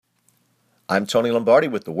I'm Tony Lombardi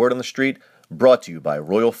with the Word on the Street, brought to you by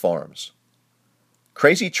Royal Farms.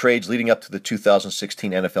 Crazy trades leading up to the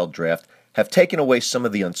 2016 NFL Draft have taken away some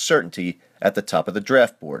of the uncertainty at the top of the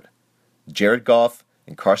draft board. Jared Goff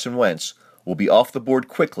and Carson Wentz will be off the board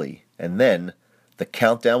quickly, and then the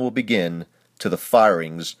countdown will begin to the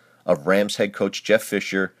firings of Rams head coach Jeff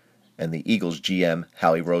Fisher and the Eagles GM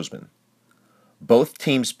Howie Roseman. Both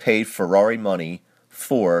teams paid Ferrari money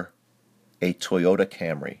for a Toyota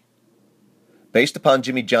Camry. Based upon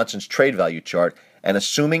Jimmy Johnson's trade value chart and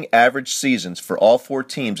assuming average seasons for all four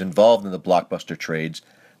teams involved in the blockbuster trades,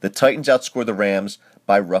 the Titans outscored the Rams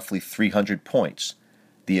by roughly 300 points,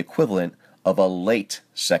 the equivalent of a late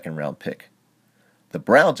second-round pick. The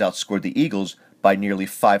Browns outscored the Eagles by nearly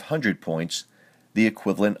 500 points, the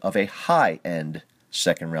equivalent of a high-end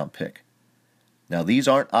second-round pick. Now, these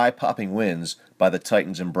aren't eye-popping wins by the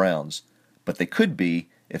Titans and Browns, but they could be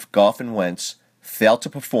if Goff and Wentz fail to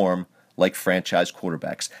perform like franchise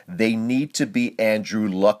quarterbacks. They need to be Andrew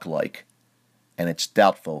Luck-like, and it's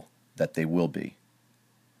doubtful that they will be.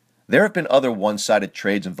 There have been other one-sided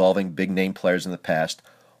trades involving big-name players in the past,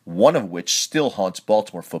 one of which still haunts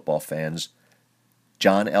Baltimore football fans: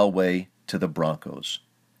 John Elway to the Broncos.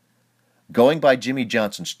 Going by Jimmy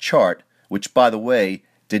Johnson's chart, which, by the way,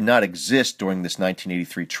 did not exist during this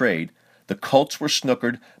 1983 trade, the Colts were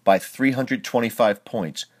snookered by 325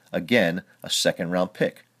 points, again a second-round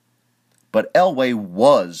pick. But Elway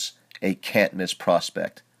was a can't-miss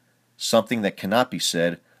prospect, something that cannot be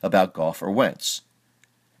said about Goff or Wentz.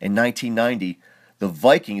 In 1990, the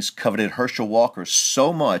Vikings coveted Herschel Walker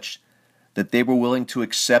so much that they were willing to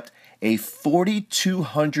accept a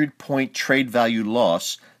 4,200-point trade value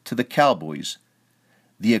loss to the Cowboys,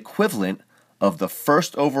 the equivalent of the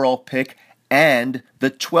first overall pick and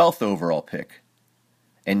the 12th overall pick.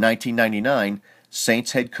 In 1999,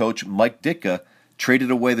 Saints head coach Mike Ditka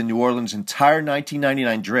traded away the New Orleans' entire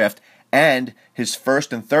 1999 draft and his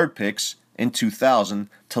first and third picks in 2000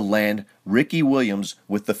 to land Ricky Williams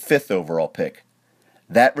with the 5th overall pick.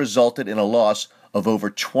 That resulted in a loss of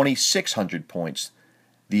over 2,600 points,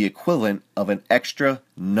 the equivalent of an extra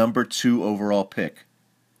number 2 overall pick.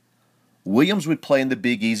 Williams would play in the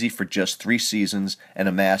Big Easy for just 3 seasons and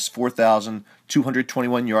amass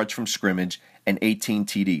 4,221 yards from scrimmage and 18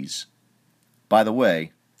 TDs. By the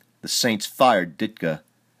way, the Saints fired Ditka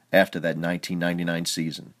after that 1999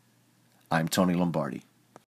 season. I'm Tony Lombardi.